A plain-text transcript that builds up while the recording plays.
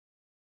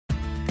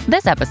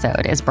This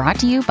episode is brought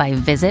to you by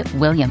Visit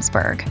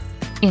Williamsburg.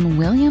 In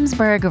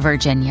Williamsburg,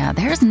 Virginia,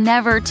 there's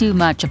never too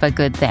much of a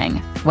good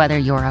thing. Whether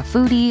you're a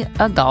foodie,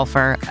 a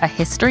golfer, a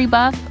history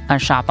buff, a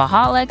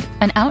shopaholic,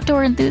 an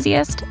outdoor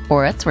enthusiast,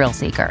 or a thrill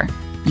seeker,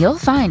 you'll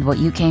find what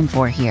you came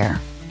for here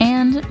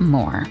and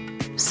more.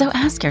 So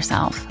ask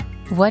yourself,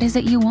 what is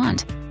it you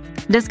want?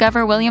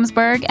 Discover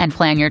Williamsburg and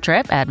plan your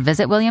trip at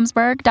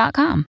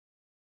visitwilliamsburg.com.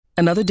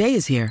 Another day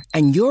is here,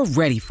 and you're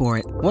ready for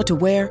it. What to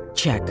wear?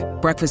 Check.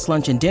 Breakfast,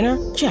 lunch, and dinner?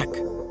 Check.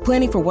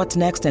 Planning for what's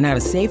next and how to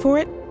save for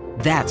it?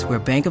 That's where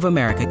Bank of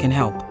America can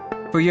help.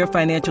 For your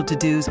financial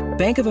to-dos,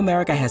 Bank of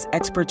America has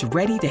experts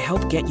ready to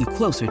help get you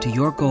closer to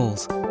your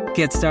goals.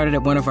 Get started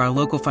at one of our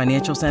local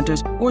financial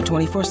centers or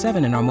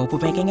 24/7 in our mobile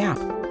banking app.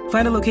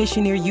 Find a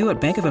location near you at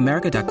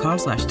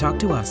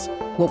bankofamerica.com/talktous.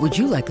 What would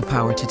you like the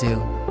power to do?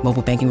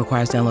 Mobile banking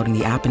requires downloading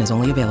the app and is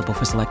only available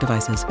for select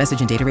devices.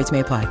 Message and data rates may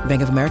apply.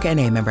 Bank of America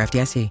N.A., member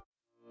FDIC.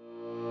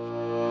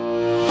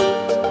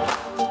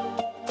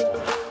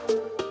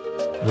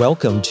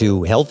 Welcome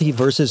to Healthy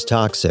versus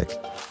Toxic,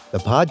 the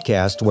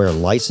podcast where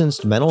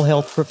licensed mental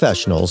health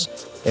professionals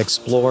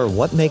explore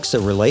what makes a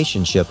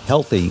relationship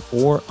healthy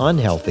or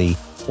unhealthy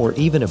or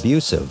even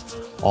abusive,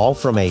 all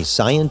from a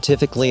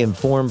scientifically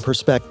informed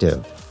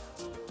perspective.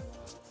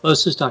 Hello,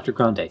 this is Dr.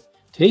 Grande.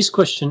 Today's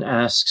question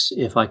asks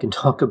if I can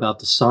talk about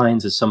the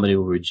signs that somebody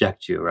will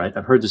reject you, right?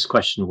 I've heard this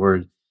question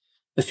worded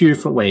a few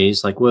different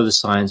ways, like what are the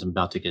signs I'm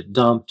about to get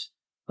dumped,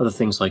 other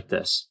things like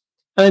this.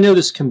 And I know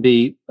this can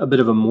be a bit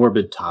of a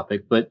morbid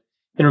topic, but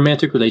in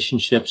romantic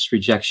relationships,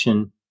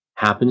 rejection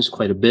happens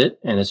quite a bit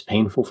and it's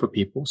painful for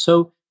people.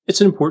 So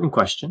it's an important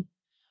question.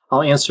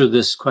 I'll answer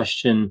this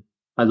question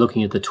by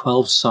looking at the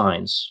 12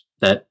 signs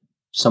that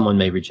someone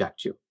may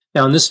reject you.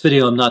 Now, in this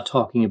video, I'm not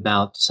talking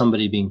about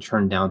somebody being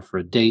turned down for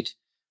a date,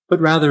 but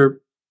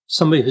rather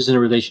somebody who's in a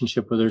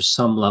relationship where there's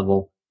some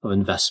level of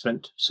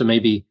investment. So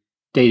maybe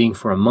dating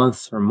for a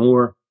month or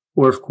more,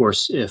 or of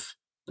course, if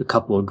the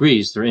couple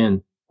agrees, they're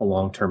in a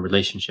long-term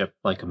relationship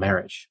like a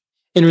marriage.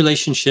 In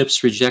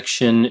relationships,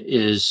 rejection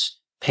is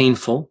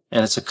painful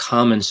and it's a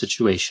common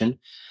situation.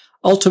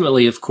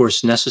 Ultimately, of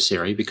course,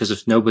 necessary, because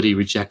if nobody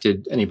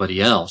rejected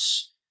anybody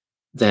else,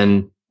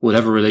 then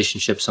whatever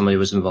relationship somebody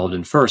was involved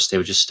in first, they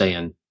would just stay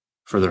in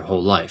for their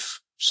whole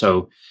life.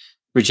 So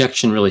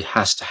rejection really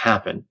has to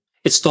happen.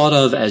 It's thought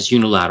of as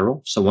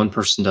unilateral. So one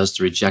person does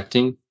the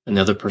rejecting and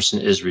the other person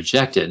is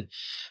rejected.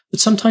 But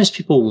sometimes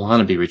people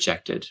want to be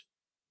rejected,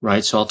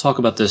 right? So I'll talk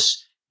about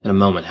this in a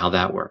moment, how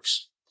that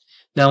works.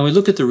 Now, when we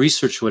look at the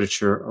research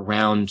literature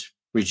around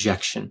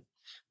rejection,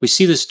 we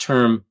see this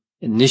term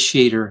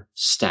initiator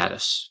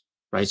status,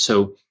 right?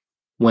 So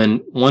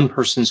when one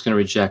person is going to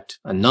reject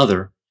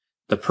another,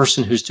 the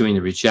person who's doing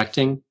the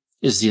rejecting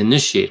is the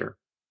initiator,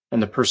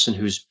 and the person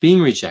who's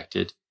being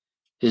rejected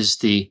is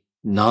the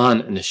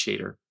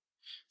non-initiator.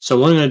 So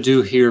what I'm going to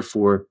do here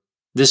for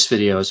this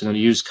video is I'm going to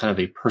use kind of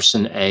a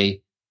person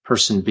A,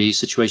 person B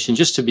situation,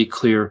 just to be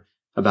clear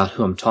about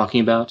who I'm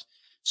talking about.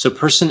 So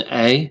person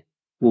A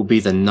will be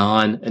the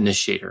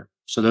non-initiator.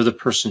 So they're the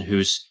person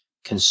who's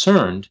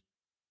concerned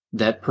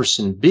that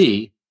person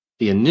B,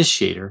 the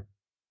initiator,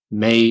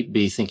 may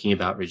be thinking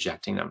about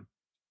rejecting them.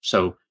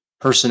 So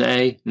person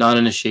A,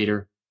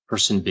 non-initiator,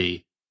 person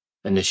B,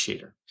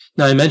 initiator.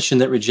 Now, I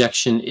mentioned that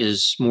rejection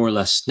is more or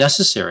less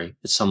necessary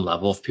at some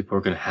level if people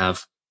are going to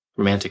have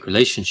romantic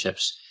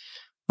relationships,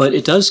 but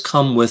it does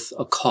come with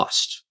a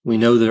cost. We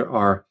know there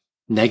are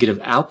negative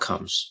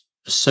outcomes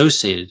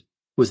associated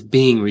with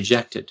being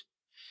rejected.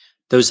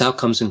 Those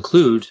outcomes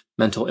include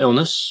mental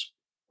illness,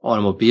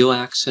 automobile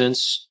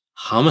accidents,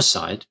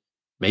 homicide,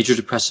 major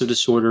depressive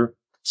disorder,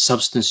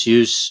 substance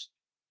use,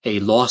 a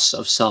loss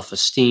of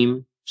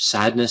self-esteem,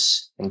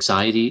 sadness,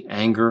 anxiety,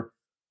 anger,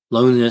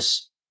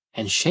 loneliness,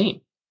 and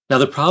shame. Now,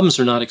 the problems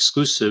are not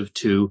exclusive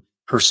to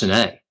person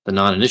A, the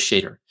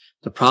non-initiator.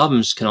 The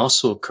problems can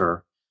also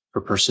occur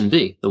for person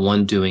B, the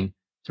one doing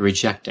the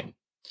rejecting.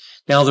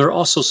 Now, there are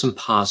also some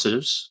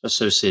positives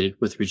associated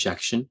with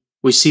rejection.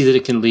 We see that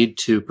it can lead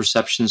to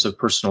perceptions of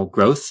personal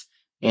growth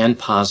and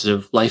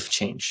positive life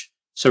change.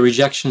 So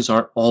rejections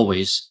aren't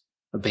always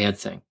a bad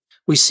thing.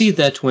 We see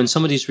that when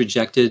somebody's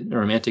rejected in a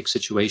romantic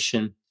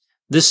situation,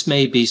 this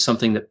may be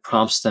something that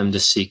prompts them to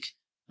seek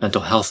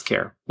mental health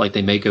care, like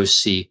they may go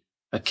see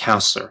a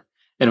counselor.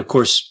 And of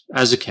course,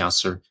 as a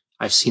counselor,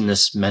 I've seen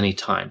this many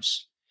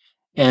times.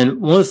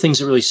 And one of the things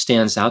that really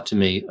stands out to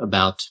me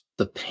about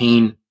the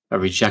pain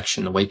of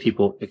rejection, the way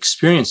people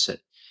experience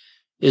it,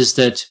 is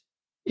that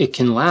it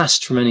can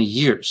last for many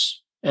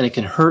years and it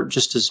can hurt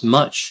just as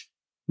much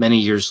many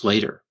years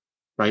later,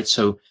 right?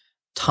 So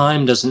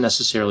time doesn't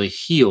necessarily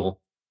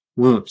heal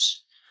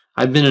wounds.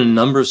 I've been in a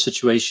number of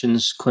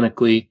situations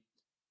clinically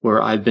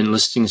where I've been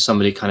listening to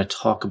somebody kind of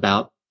talk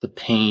about the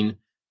pain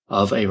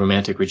of a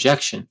romantic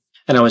rejection.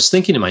 And I was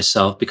thinking to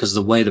myself, because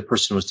of the way the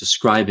person was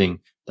describing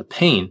the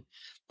pain,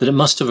 that it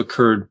must have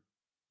occurred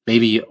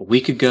maybe a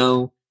week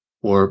ago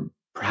or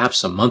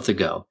perhaps a month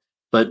ago,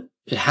 but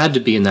it had to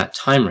be in that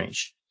time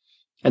range.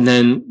 And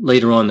then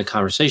later on in the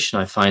conversation,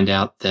 I find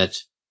out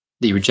that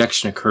the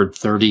rejection occurred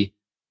 30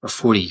 or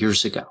 40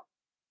 years ago.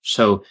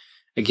 So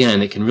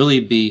again, it can really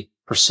be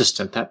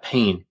persistent. That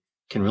pain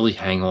can really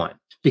hang on.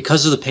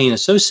 Because of the pain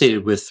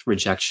associated with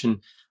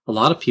rejection, a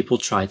lot of people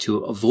try to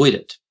avoid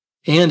it.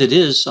 And it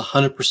is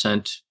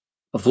 100%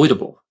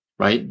 avoidable,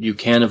 right? You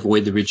can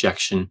avoid the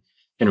rejection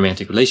in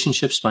romantic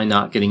relationships by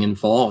not getting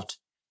involved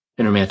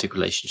in romantic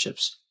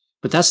relationships.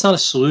 But that's not a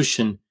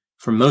solution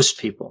for most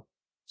people.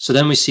 So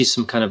then we see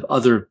some kind of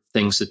other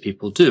things that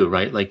people do,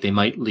 right? Like they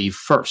might leave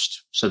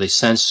first. So they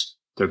sense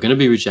they're going to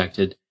be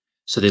rejected,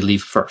 so they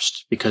leave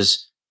first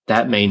because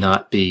that may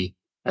not be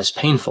as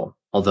painful,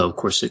 although of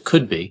course it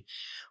could be.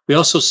 We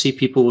also see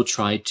people will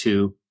try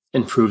to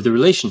improve the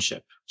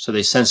relationship. So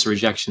they sense the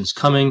rejection's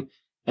coming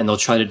and they'll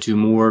try to do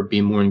more,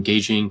 be more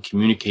engaging,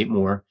 communicate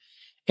more.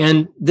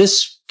 And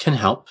this can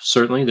help.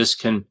 Certainly this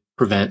can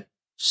prevent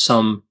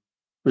some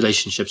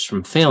relationships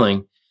from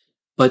failing,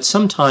 but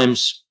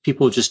sometimes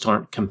people just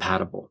aren't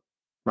compatible,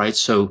 right?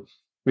 So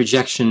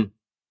rejection,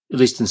 at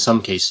least in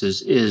some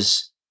cases,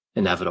 is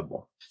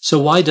inevitable. So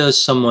why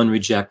does someone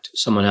reject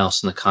someone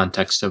else in the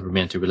context of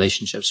romantic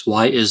relationships?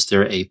 Why is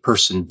there a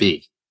person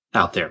B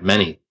out there?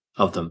 Many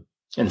of them,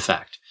 in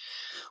fact.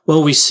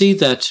 Well, we see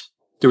that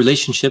the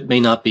relationship may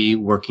not be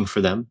working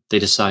for them. They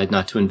decide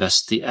not to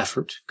invest the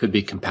effort. Could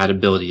be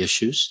compatibility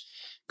issues.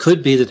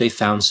 Could be that they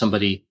found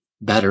somebody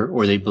better,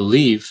 or they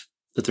believe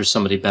that there's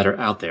somebody better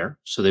out there.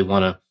 So they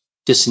want to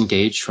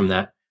disengage from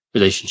that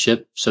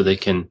relationship so they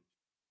can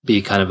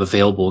be kind of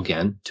available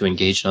again to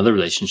engage in other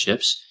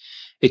relationships.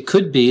 It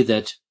could be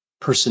that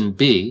person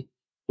B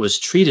was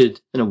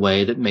treated in a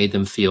way that made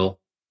them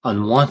feel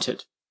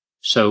unwanted.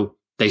 So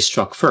they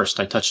struck first.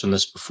 I touched on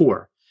this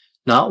before,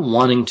 not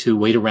wanting to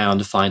wait around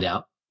to find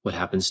out what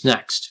happens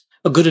next.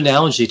 A good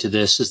analogy to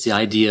this is the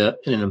idea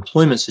in an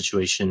employment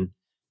situation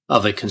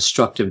of a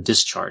constructive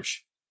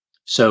discharge.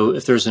 So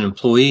if there's an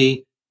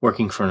employee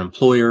working for an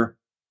employer,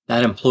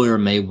 that employer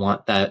may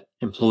want that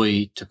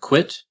employee to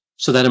quit.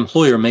 So that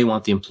employer may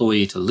want the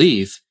employee to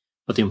leave,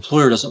 but the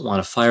employer doesn't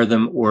want to fire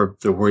them, or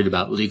they're worried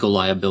about legal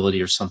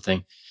liability or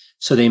something.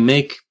 So they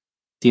make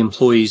the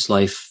employee's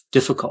life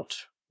difficult,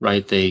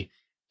 right? They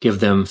give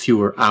them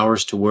fewer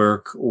hours to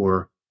work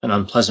or an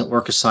unpleasant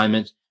work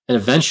assignment. And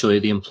eventually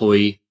the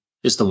employee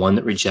is the one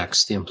that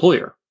rejects the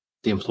employer.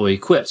 The employee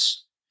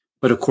quits.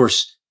 But of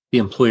course, the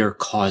employer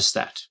caused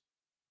that,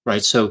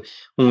 right? So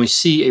when we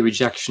see a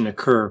rejection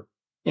occur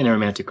in a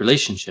romantic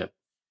relationship,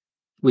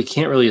 we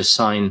can't really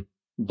assign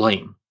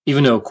blame,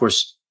 even though, of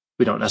course,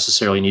 we don't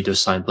necessarily need to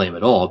assign blame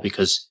at all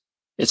because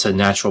it's a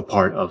natural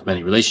part of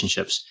many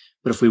relationships.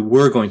 But if we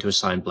were going to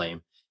assign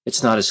blame,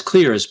 it's not as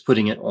clear as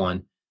putting it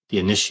on the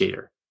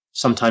initiator.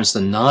 Sometimes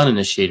the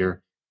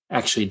non-initiator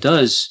actually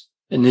does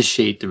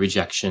initiate the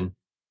rejection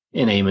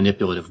in a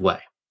manipulative way.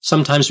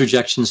 Sometimes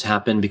rejections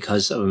happen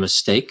because of a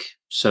mistake.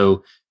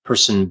 So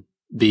person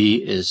B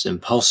is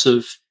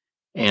impulsive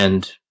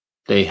and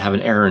they have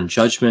an error in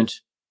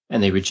judgment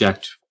and they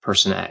reject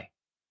person A.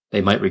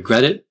 They might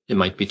regret it. It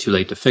might be too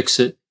late to fix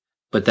it,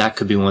 but that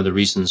could be one of the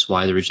reasons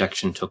why the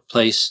rejection took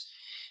place.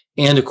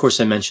 And of course,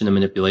 I mentioned the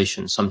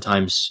manipulation.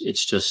 Sometimes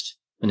it's just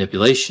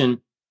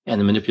manipulation and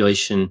the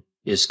manipulation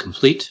is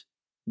complete.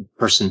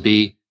 Person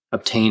B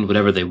obtained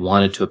whatever they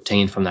wanted to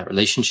obtain from that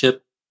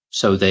relationship,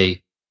 so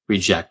they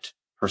reject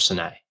person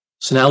A.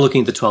 So now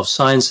looking at the 12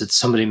 signs that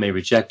somebody may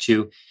reject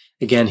you.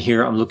 Again,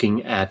 here I'm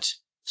looking at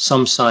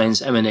some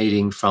signs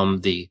emanating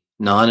from the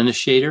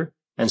non-initiator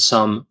and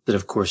some that,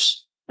 of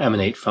course,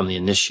 emanate from the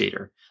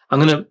initiator. I'm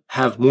going to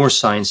have more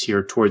signs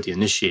here toward the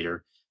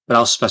initiator, but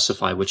I'll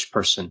specify which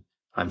person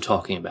I'm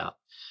talking about.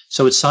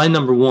 So at sign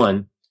number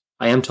 1,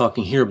 I am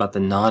talking here about the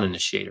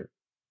non-initiator.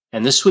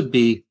 And this would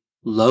be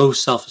low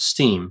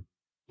self-esteem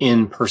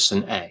in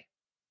person A.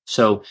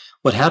 So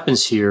what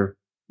happens here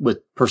with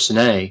person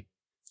A,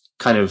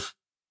 kind of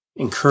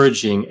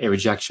encouraging a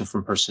rejection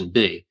from person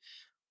B,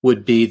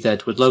 would be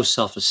that with low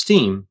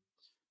self-esteem,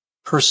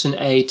 person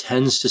A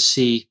tends to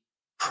see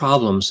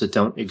problems that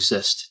don't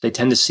exist. They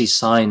tend to see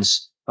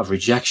signs of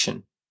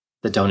rejection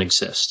that don't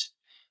exist.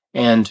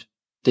 And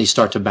they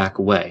start to back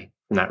away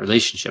from that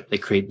relationship. They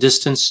create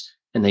distance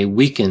and they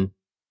weaken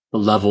the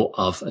level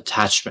of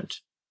attachment,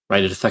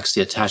 right? It affects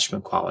the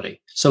attachment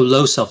quality. So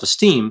low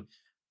self-esteem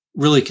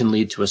really can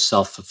lead to a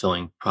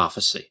self-fulfilling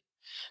prophecy.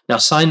 Now,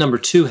 sign number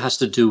 2 has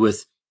to do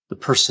with the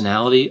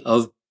personality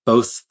of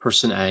both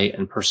person A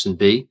and person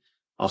B.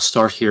 I'll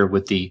start here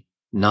with the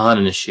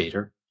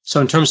non-initiator.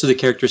 So in terms of the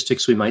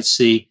characteristics we might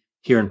see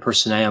here in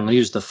person A, I'm going to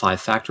use the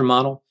 5-factor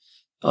model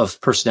of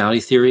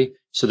personality theory.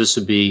 So this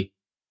would be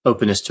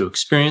openness to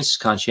experience,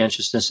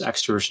 conscientiousness,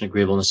 extroversion,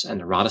 agreeableness,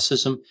 and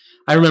neuroticism.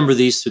 I remember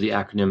these through the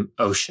acronym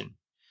OCEAN.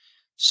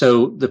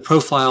 So the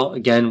profile,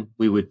 again,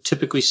 we would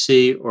typically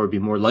see or be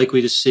more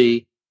likely to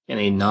see in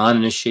a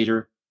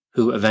non-initiator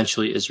who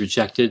eventually is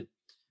rejected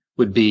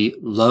would be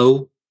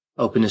low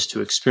openness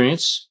to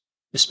experience,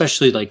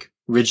 especially like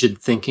rigid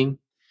thinking.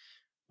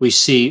 We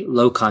see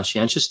low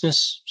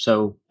conscientiousness,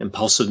 so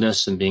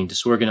impulsiveness and being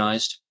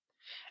disorganized.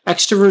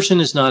 Extroversion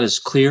is not as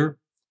clear.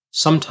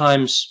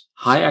 Sometimes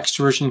high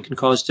extroversion can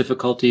cause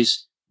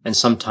difficulties and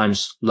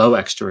sometimes low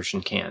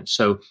extroversion can.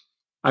 So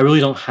I really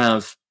don't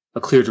have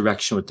a clear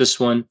direction with this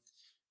one.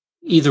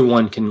 Either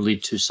one can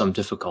lead to some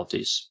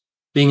difficulties.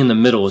 Being in the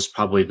middle is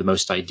probably the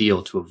most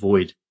ideal to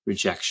avoid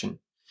rejection.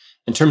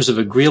 In terms of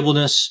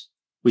agreeableness,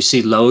 we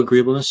see low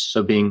agreeableness,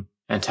 so being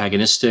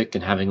antagonistic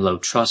and having low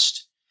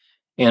trust.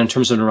 And in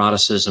terms of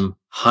neuroticism,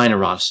 high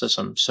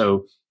neuroticism.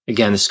 So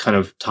again, this kind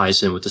of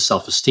ties in with the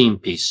self-esteem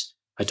piece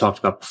I talked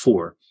about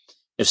before.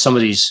 If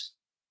somebody's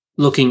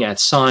looking at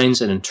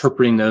signs and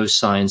interpreting those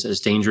signs as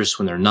dangerous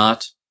when they're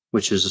not,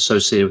 which is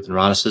associated with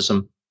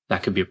neuroticism,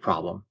 that could be a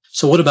problem.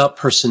 So what about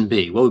person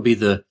B? What would be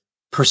the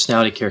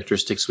personality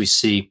characteristics we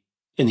see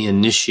in the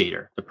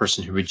initiator, the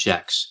person who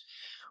rejects?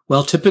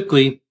 Well,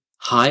 typically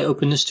high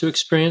openness to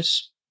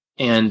experience,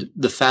 and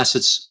the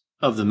facets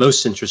of the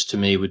most interest to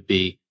me would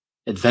be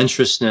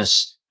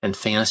adventurousness and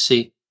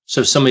fantasy.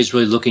 So if somebody's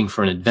really looking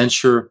for an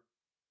adventure,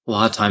 a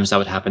lot of times that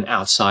would happen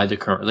outside the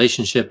current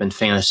relationship, and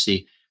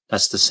fantasy,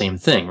 that's the same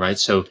thing, right?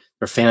 So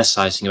they're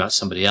fantasizing about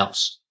somebody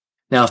else.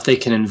 Now, if they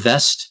can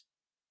invest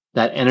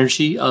that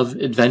energy of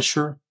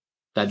adventure,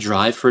 that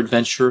drive for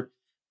adventure,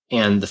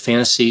 and the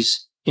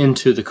fantasies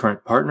into the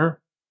current partner,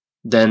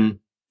 then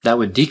that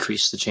would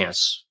decrease the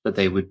chance that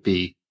they would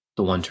be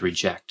the one to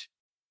reject.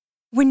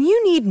 When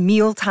you need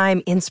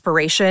mealtime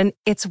inspiration,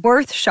 it's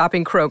worth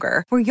shopping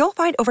Kroger, where you'll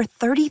find over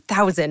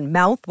 30,000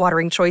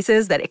 mouth-watering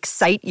choices that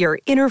excite your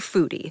inner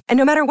foodie. And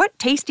no matter what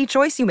tasty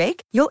choice you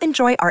make, you'll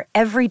enjoy our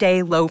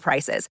everyday low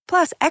prices,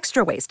 plus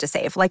extra ways to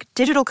save, like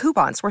digital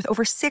coupons worth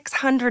over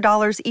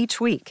 $600 each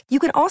week. You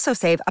can also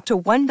save up to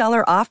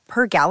 $1 off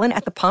per gallon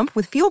at the pump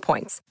with fuel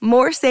points.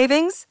 More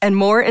savings and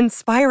more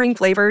inspiring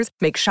flavors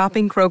make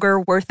shopping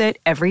Kroger worth it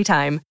every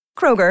time.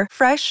 Kroger,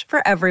 fresh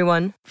for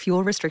everyone.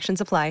 Fuel restrictions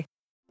apply.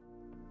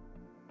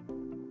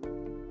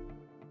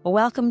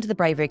 Welcome to the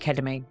Bravery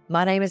Academy.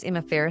 My name is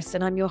Emma Ferris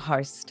and I'm your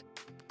host.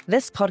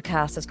 This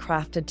podcast is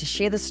crafted to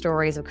share the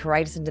stories of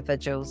courageous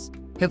individuals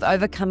who've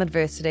overcome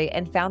adversity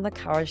and found the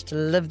courage to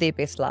live their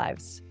best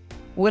lives.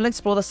 We'll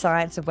explore the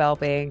science of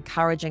well-being,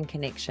 courage and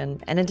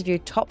connection, and interview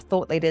top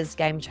thought leaders,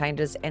 game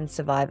changers, and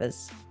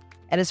survivors.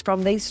 It is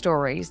from these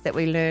stories that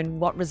we learn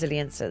what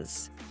resilience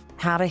is,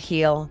 how to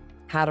heal,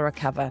 how to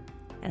recover,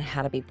 and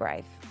how to be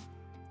brave.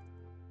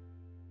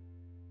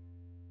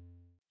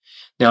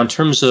 Now, in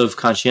terms of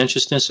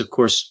conscientiousness, of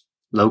course,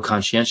 low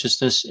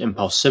conscientiousness,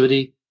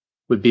 impulsivity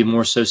would be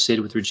more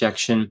associated with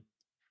rejection.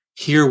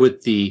 Here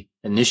with the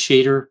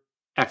initiator,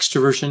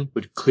 extroversion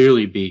would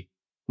clearly be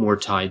more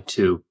tied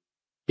to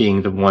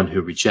being the one who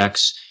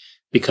rejects,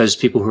 because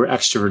people who are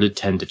extroverted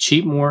tend to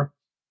cheat more,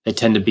 they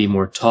tend to be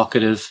more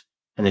talkative,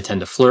 and they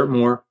tend to flirt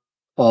more.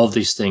 All of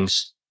these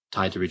things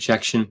tied to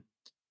rejection.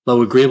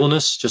 Low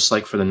agreeableness, just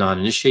like for the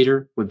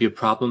non-initiator, would be a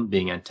problem,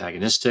 being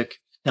antagonistic.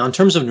 Now, in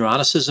terms of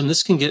neuroticism,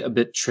 this can get a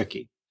bit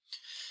tricky.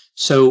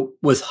 So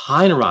with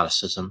high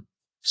neuroticism,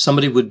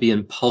 somebody would be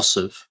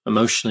impulsive,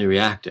 emotionally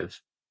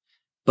reactive.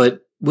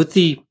 But with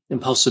the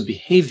impulsive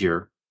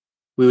behavior,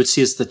 we would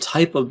see it's the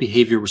type of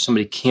behavior where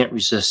somebody can't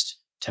resist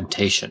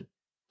temptation.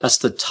 That's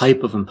the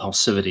type of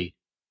impulsivity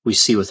we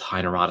see with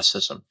high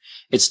neuroticism.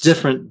 It's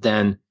different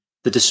than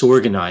the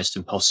disorganized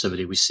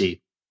impulsivity we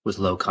see with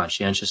low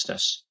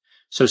conscientiousness.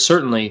 So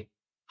certainly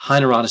high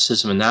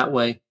neuroticism in that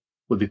way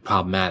would be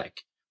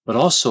problematic. But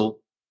also,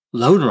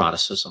 low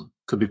neuroticism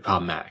could be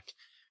problematic,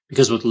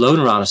 because with low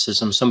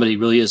neuroticism, somebody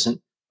really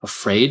isn't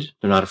afraid.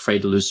 They're not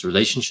afraid to lose the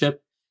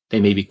relationship.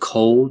 They may be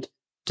cold,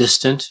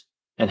 distant,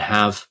 and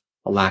have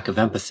a lack of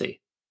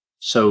empathy.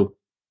 So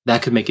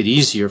that could make it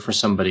easier for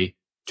somebody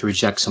to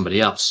reject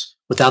somebody else.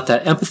 Without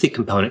that empathy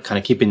component kind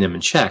of keeping them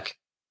in check,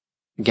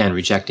 again,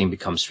 rejecting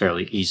becomes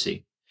fairly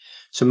easy.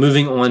 So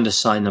moving on to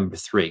sign number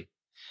 3.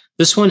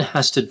 This one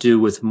has to do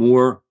with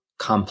more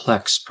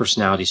complex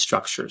personality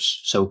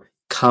structures. So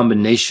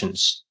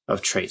combinations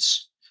of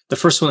traits. The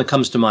first one that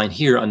comes to mind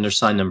here under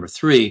sign number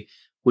 3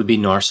 would be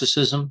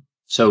narcissism.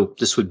 So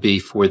this would be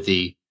for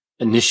the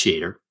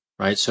initiator,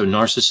 right? So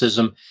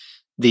narcissism,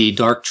 the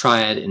dark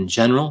triad in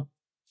general.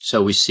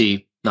 So we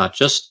see not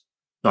just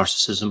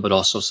narcissism, but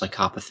also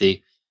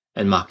psychopathy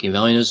and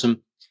Machiavellianism,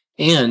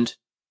 and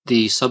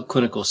the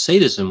subclinical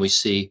sadism we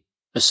see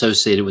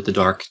associated with the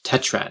dark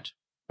tetrad,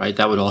 right?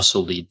 That would also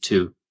lead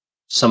to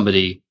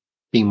somebody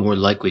being more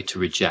likely to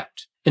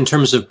reject. In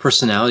terms of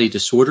personality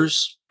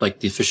disorders,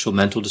 like the official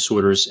mental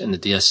disorders and the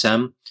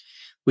DSM,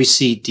 we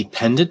see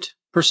dependent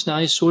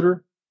personality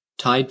disorder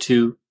tied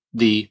to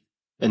the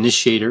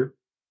initiator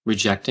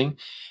rejecting.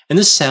 And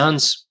this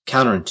sounds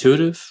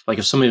counterintuitive. Like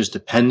if somebody was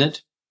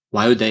dependent,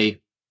 why would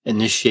they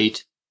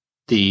initiate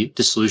the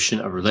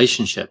dissolution of a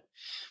relationship?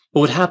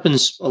 But what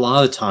happens a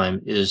lot of the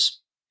time is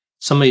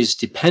somebody's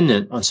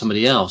dependent on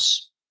somebody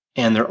else,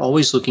 and they're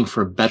always looking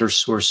for a better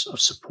source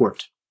of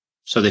support.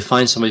 So they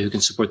find somebody who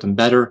can support them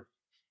better,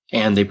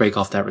 and they break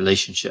off that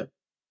relationship.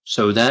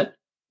 So that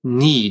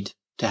need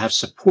to have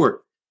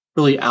support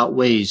really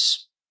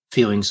outweighs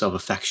feelings of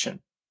affection,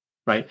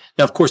 right?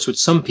 Now, of course, with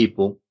some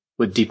people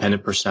with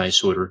dependent personality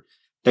disorder,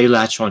 they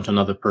latch onto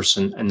another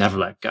person and never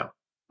let go,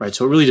 right?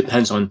 So it really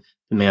depends on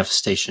the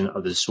manifestation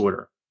of the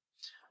disorder.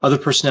 Other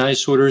personality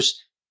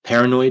disorders,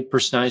 paranoid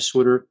personality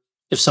disorder,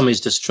 if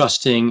somebody's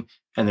distrusting,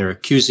 and they're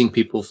accusing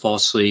people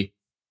falsely.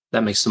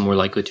 That makes them more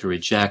likely to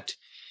reject.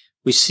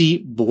 We see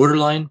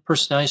borderline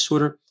personality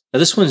disorder. Now,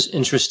 this one's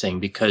interesting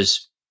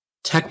because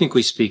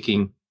technically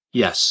speaking,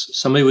 yes,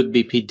 somebody with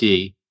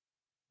BPD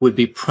would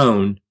be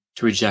prone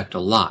to reject a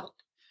lot.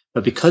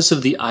 But because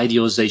of the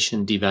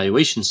idealization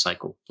devaluation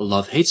cycle, the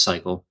love-hate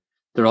cycle,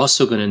 they're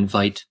also going to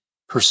invite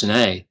person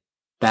A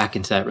back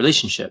into that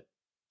relationship.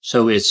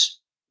 So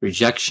it's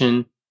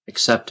rejection,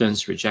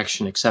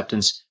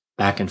 acceptance,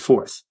 back and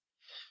forth.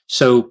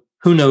 So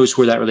who knows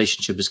where that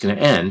relationship is going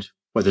to end,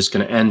 whether it's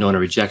going to end on a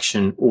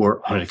rejection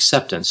or on an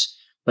acceptance.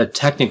 But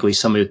technically,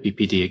 somebody with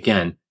BPD,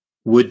 again,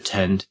 would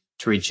tend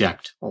to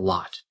reject a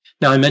lot.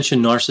 Now, I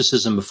mentioned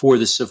narcissism before.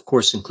 This, of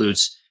course,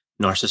 includes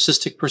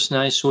narcissistic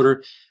personality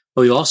disorder,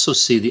 but we also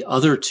see the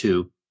other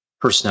two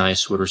personality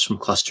disorders from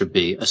cluster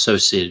B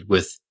associated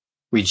with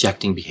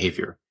rejecting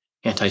behavior.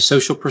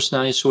 Antisocial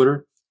personality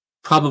disorder,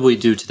 probably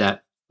due to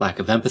that lack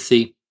of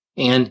empathy,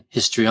 and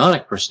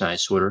histrionic personality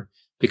disorder,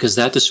 because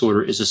that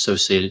disorder is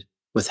associated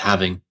with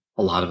having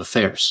a lot of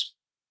affairs.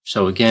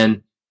 So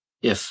again,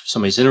 if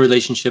somebody's in a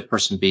relationship,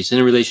 person B is in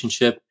a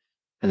relationship,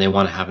 and they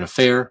want to have an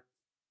affair,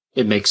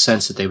 it makes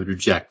sense that they would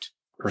reject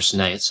person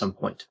A at some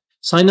point.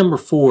 Sign number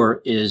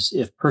 4 is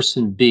if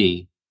person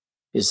B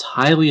is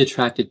highly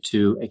attracted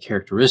to a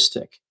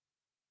characteristic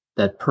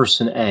that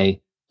person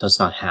A does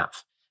not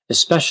have,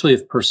 especially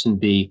if person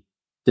B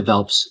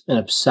develops an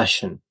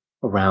obsession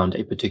around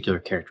a particular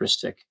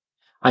characteristic.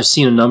 I've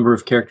seen a number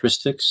of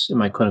characteristics in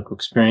my clinical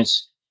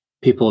experience.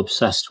 People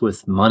obsessed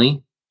with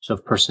money. So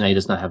if person A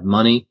does not have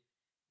money,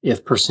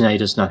 if person A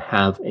does not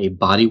have a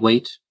body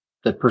weight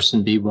that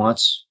person B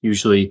wants,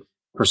 usually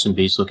person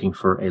B is looking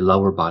for a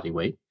lower body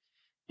weight.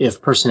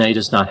 If person A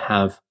does not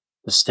have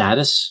the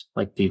status,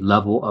 like the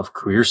level of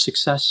career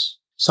success,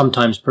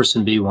 sometimes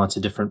person B wants a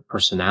different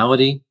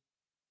personality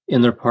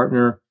in their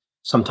partner.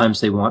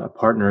 Sometimes they want a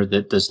partner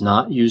that does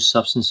not use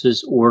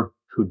substances or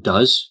who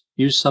does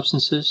use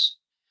substances.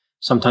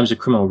 Sometimes a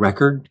criminal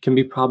record can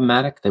be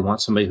problematic. They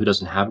want somebody who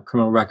doesn't have a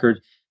criminal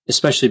record,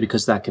 especially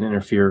because that can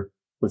interfere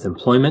with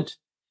employment.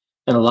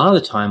 And a lot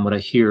of the time, what I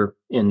hear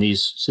in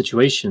these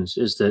situations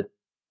is that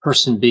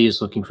person B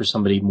is looking for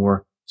somebody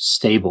more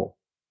stable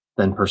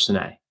than person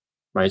A,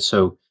 right?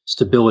 So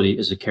stability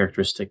is a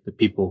characteristic that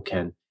people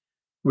can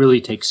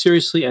really take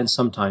seriously and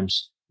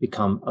sometimes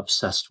become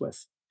obsessed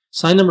with.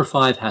 Sign number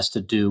 5 has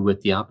to do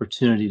with the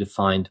opportunity to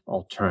find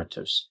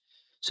alternatives.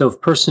 So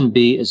if person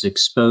B is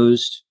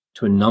exposed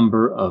to a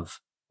number of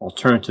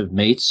alternative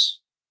mates,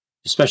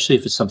 especially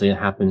if it's something that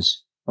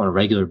happens on a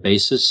regular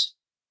basis,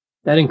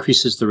 that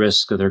increases the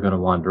risk that they're going to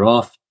wander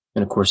off.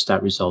 And of course,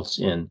 that results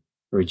in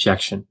a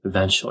rejection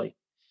eventually.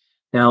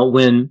 Now,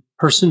 when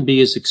person B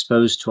is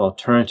exposed to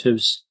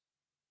alternatives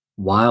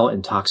while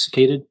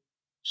intoxicated,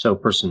 so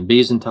person B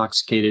is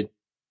intoxicated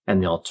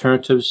and the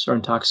alternatives are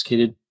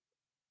intoxicated,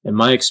 in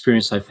my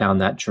experience, I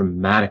found that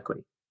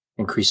dramatically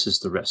increases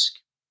the risk.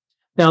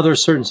 Now, there are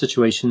certain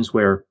situations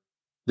where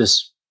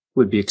this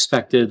would be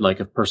expected, like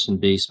if person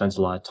B spends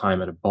a lot of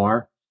time at a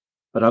bar,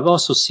 but I've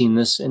also seen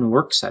this in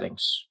work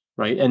settings,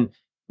 right? And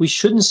we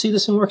shouldn't see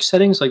this in work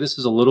settings. Like, this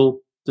is a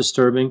little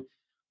disturbing,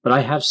 but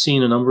I have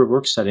seen a number of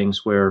work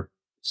settings where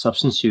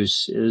substance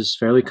use is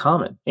fairly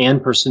common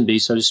and person B,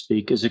 so to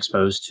speak, is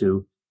exposed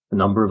to a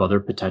number of other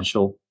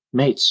potential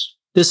mates.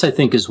 This, I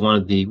think, is one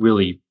of the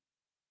really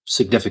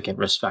significant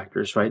risk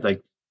factors, right?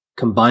 Like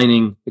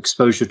combining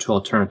exposure to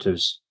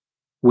alternatives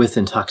with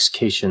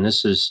intoxication.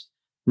 This is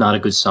not a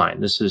good sign.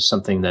 This is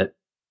something that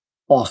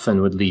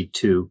often would lead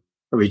to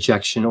a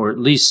rejection or at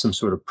least some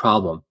sort of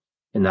problem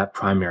in that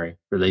primary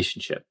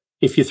relationship.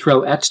 If you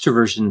throw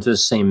extroversion into the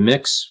same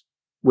mix,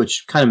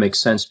 which kind of makes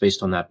sense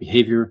based on that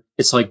behavior,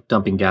 it's like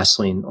dumping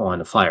gasoline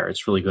on a fire.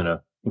 It's really going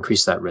to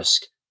increase that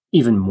risk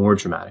even more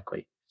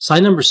dramatically.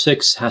 Sign number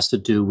 6 has to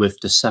do with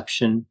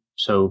deception.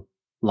 So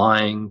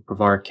lying,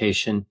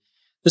 prevarication.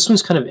 This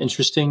one's kind of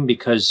interesting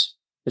because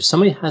if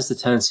somebody has the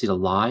tendency to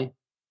lie,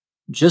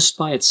 just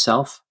by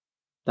itself,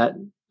 that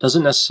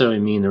doesn't necessarily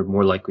mean they're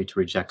more likely to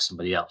reject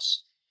somebody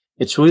else.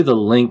 It's really the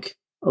link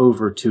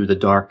over to the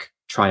dark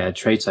triad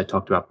traits I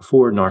talked about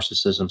before: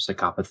 narcissism,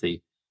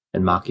 psychopathy,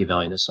 and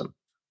Machiavellianism.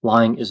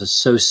 Lying is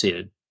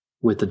associated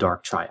with the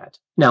dark triad.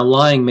 Now,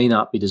 lying may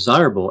not be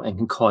desirable and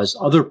can cause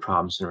other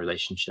problems in a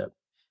relationship.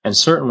 And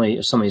certainly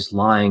if somebody's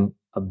lying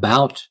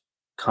about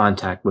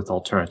contact with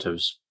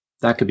alternatives,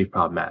 that could be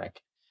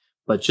problematic.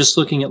 But just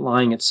looking at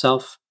lying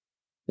itself,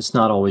 it's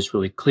not always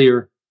really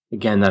clear.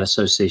 Again, that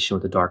association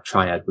with the dark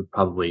triad would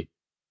probably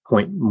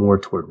point more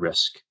toward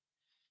risk.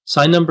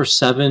 Sign number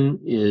 7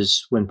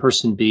 is when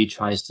person B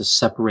tries to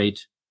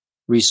separate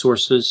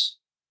resources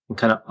and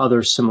kind of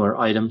other similar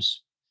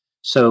items.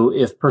 So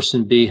if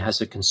person B has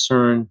a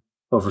concern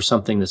over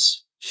something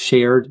that's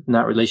shared in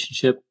that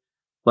relationship,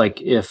 like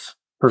if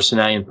person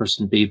A and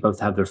person B both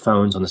have their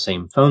phones on the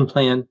same phone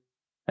plan,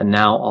 and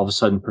now all of a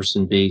sudden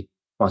person B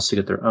wants to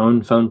get their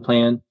own phone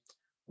plan,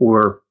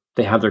 or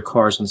they have their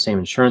cars on the same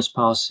insurance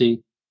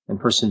policy and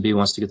person B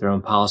wants to get their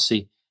own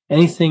policy,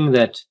 anything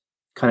that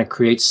kind of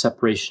creates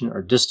separation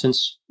or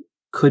distance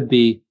could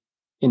be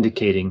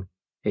indicating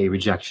a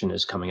rejection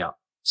is coming up.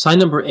 Sign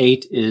number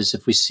 8 is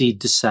if we see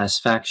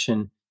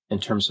dissatisfaction in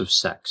terms of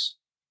sex.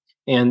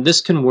 And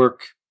this can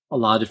work a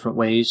lot of different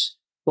ways.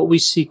 What we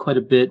see quite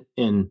a bit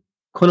in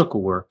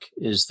clinical work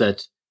is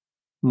that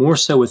more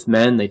so with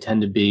men, they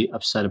tend to be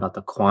upset about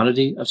the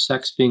quantity of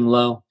sex being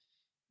low.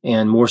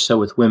 And more so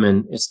with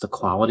women, it's the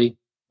quality.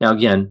 Now,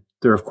 again,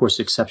 there are, of course,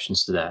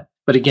 exceptions to that.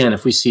 But again,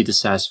 if we see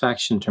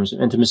dissatisfaction in terms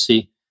of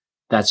intimacy,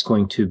 that's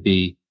going to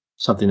be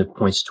something that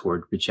points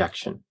toward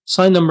rejection.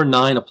 Sign number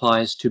 9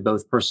 applies to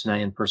both person A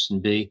and person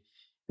B.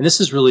 And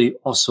this is really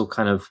also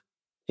kind of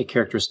a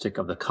characteristic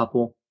of the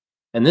couple.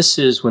 And this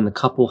is when the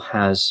couple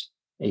has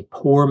a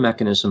poor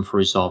mechanism for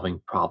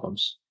resolving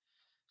problems.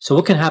 So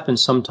what can happen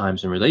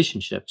sometimes in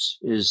relationships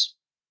is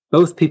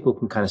both people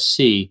can kind of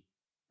see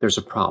there's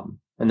a problem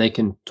and they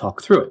can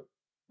talk through it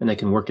and they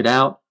can work it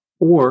out,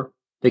 or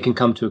they can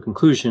come to a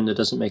conclusion that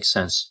doesn't make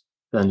sense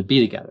for them to be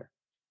together.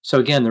 So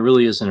again, there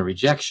really isn't a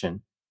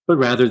rejection, but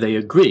rather they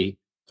agree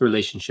the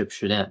relationship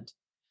should end.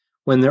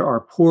 When there are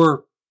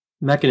poor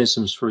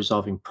mechanisms for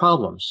resolving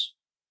problems,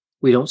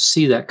 we don't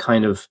see that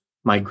kind of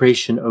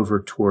migration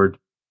over toward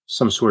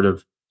some sort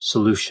of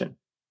solution.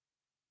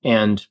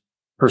 And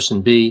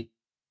person B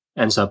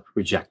ends up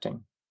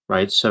rejecting,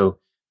 right? So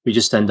we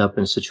just end up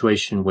in a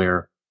situation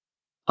where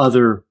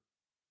other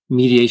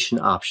mediation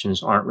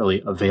options aren't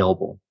really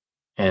available,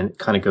 and it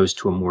kind of goes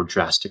to a more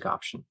drastic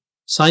option.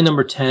 Sign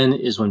number 10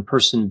 is when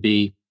person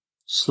B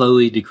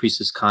slowly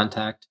decreases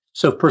contact.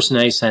 So if person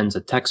A sends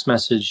a text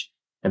message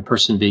and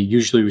person B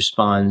usually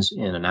responds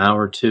in an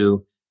hour or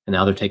two, and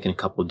now they're taking a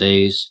couple of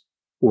days,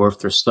 or if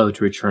they're slow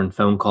to return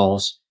phone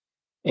calls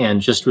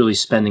and just really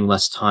spending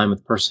less time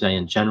with person A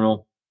in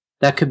general,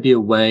 that could be a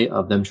way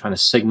of them trying to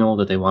signal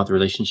that they want the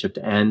relationship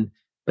to end.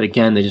 But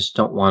again, they just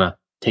don't want to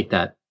take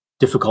that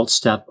difficult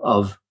step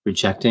of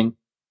rejecting.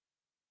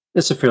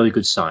 That's a fairly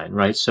good sign,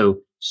 right?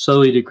 So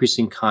slowly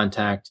decreasing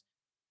contact,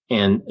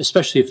 and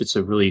especially if it's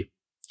a really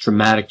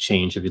dramatic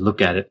change, if you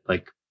look at it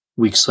like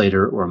weeks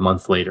later or a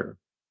month later,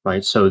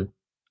 right? So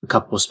a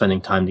couple is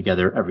spending time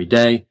together every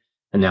day,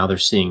 and now they're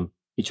seeing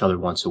each other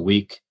once a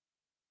week.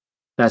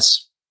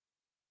 That's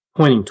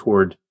pointing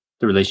toward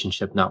the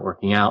relationship not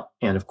working out,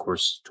 and of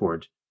course,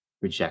 toward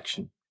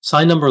rejection.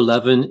 Sign number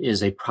 11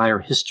 is a prior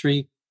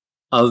history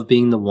of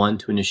being the one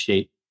to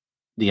initiate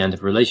the end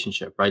of a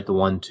relationship, right? The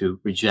one to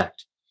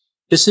reject.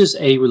 This is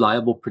a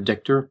reliable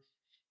predictor.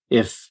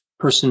 If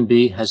person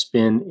B has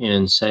been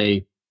in,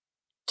 say,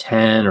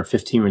 10 or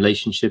 15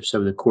 relationships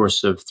over the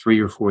course of 3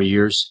 or 4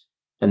 years,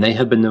 and they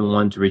have been the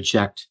one to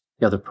reject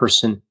the other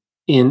person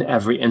in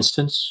every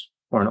instance,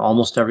 or in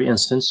almost every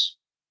instance,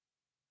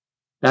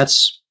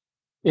 that's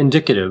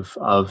indicative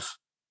of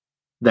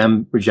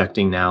them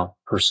rejecting now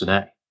person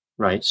A,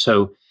 right?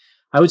 So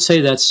I would say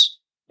that's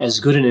as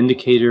good an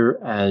indicator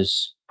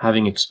as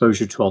having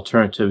exposure to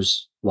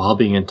alternatives while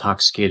being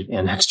intoxicated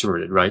and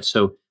extroverted, right?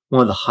 So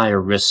one of the higher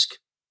risk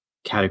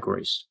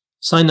categories.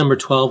 Sign number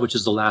 12, which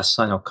is the last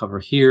sign I'll cover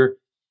here,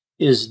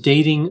 is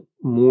dating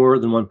more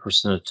than one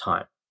person at a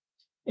time.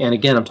 And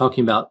again, I'm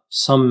talking about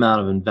some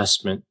amount of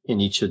investment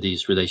in each of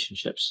these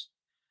relationships.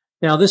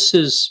 Now, this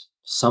is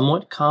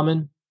somewhat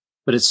common,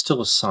 but it's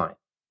still a sign,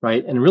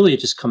 right? And really,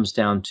 it just comes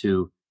down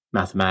to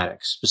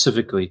mathematics,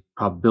 specifically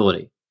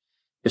probability.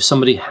 If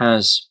somebody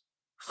has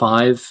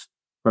 5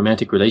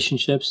 romantic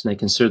relationships and they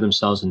consider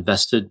themselves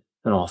invested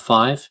in all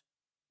 5,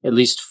 at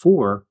least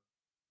 4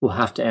 will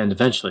have to end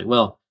eventually.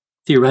 Well,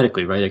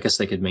 theoretically, right? I guess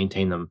they could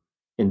maintain them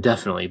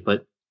indefinitely,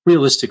 but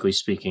realistically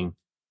speaking,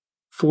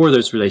 4 of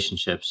those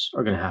relationships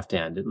are going to have to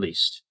end at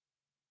least.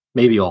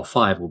 Maybe all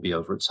 5 will be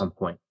over at some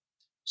point.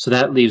 So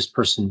that leaves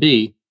person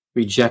B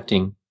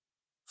rejecting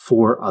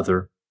 4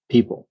 other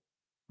people,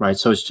 right?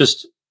 So it's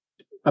just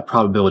a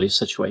probability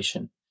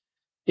situation.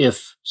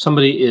 If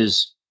somebody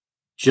is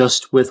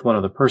just with one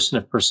other person,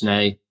 if person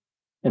A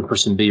and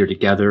person B are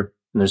together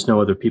and there's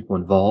no other people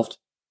involved,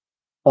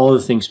 all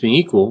other things being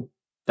equal,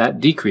 that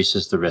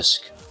decreases the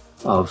risk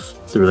of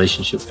the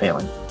relationship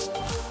failing.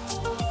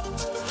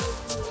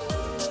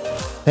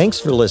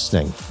 Thanks for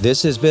listening.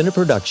 This has been a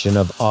production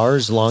of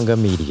Ars Longa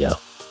Media.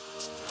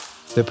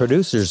 The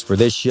producers for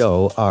this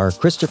show are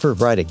Christopher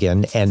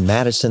Breitigan and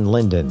Madison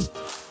Linden.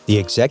 The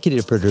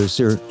executive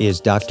producer is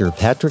Dr.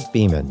 Patrick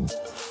Beeman.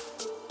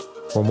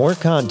 For more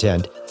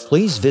content,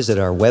 please visit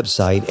our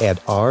website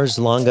at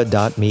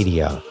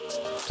arslonga.media.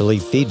 To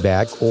leave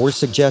feedback or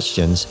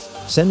suggestions,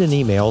 send an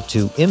email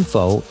to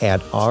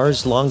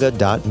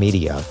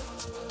info@arslonga.media.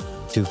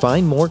 To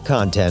find more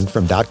content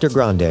from Dr.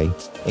 Grande,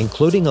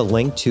 including a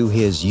link to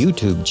his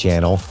YouTube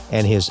channel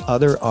and his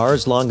other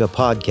Ars Longa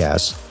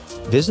podcasts,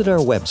 visit our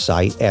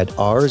website at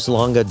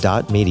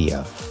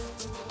arslonga.media.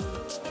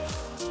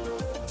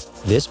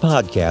 This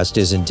podcast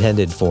is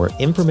intended for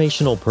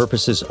informational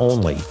purposes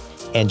only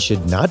and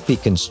should not be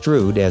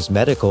construed as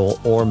medical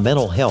or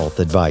mental health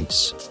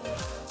advice.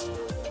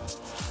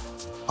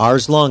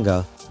 Ars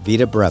Longa,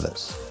 Vita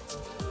Brevis.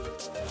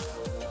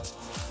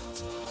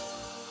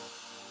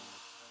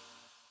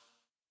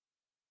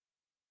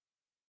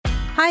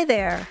 Hi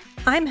there,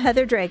 I'm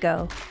Heather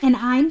Drago. And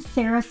I'm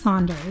Sarah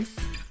Saunders.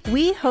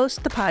 We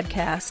host the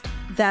podcast,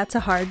 That's a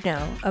Hard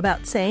No,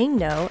 about saying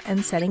no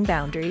and setting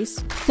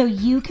boundaries, so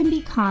you can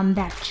become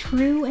that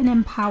true and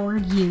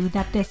empowered you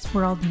that this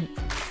world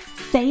needs.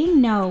 Saying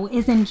no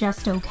isn't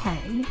just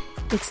okay.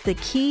 It's the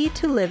key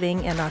to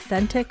living an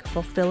authentic,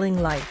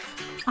 fulfilling life.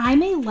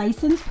 I'm a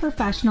licensed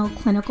professional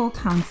clinical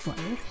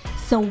counselor,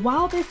 so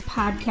while this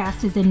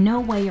podcast is in no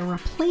way a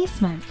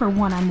replacement for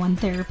one-on-one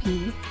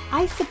therapy,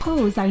 I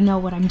suppose I know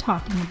what I'm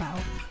talking about.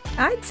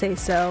 I'd say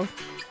so.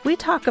 We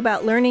talk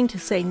about learning to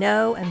say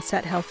no and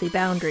set healthy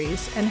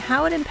boundaries and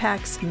how it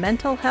impacts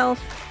mental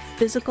health,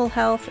 physical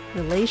health,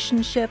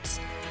 relationships,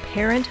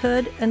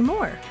 parenthood, and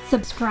more.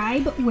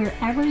 Subscribe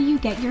wherever you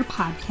get your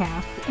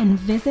podcasts and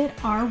visit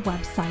our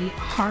website,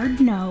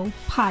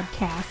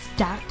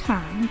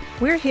 hardnopodcast.com.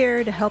 We're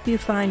here to help you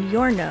find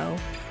your no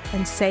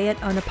and say it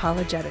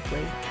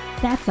unapologetically.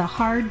 That's a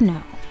hard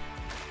no.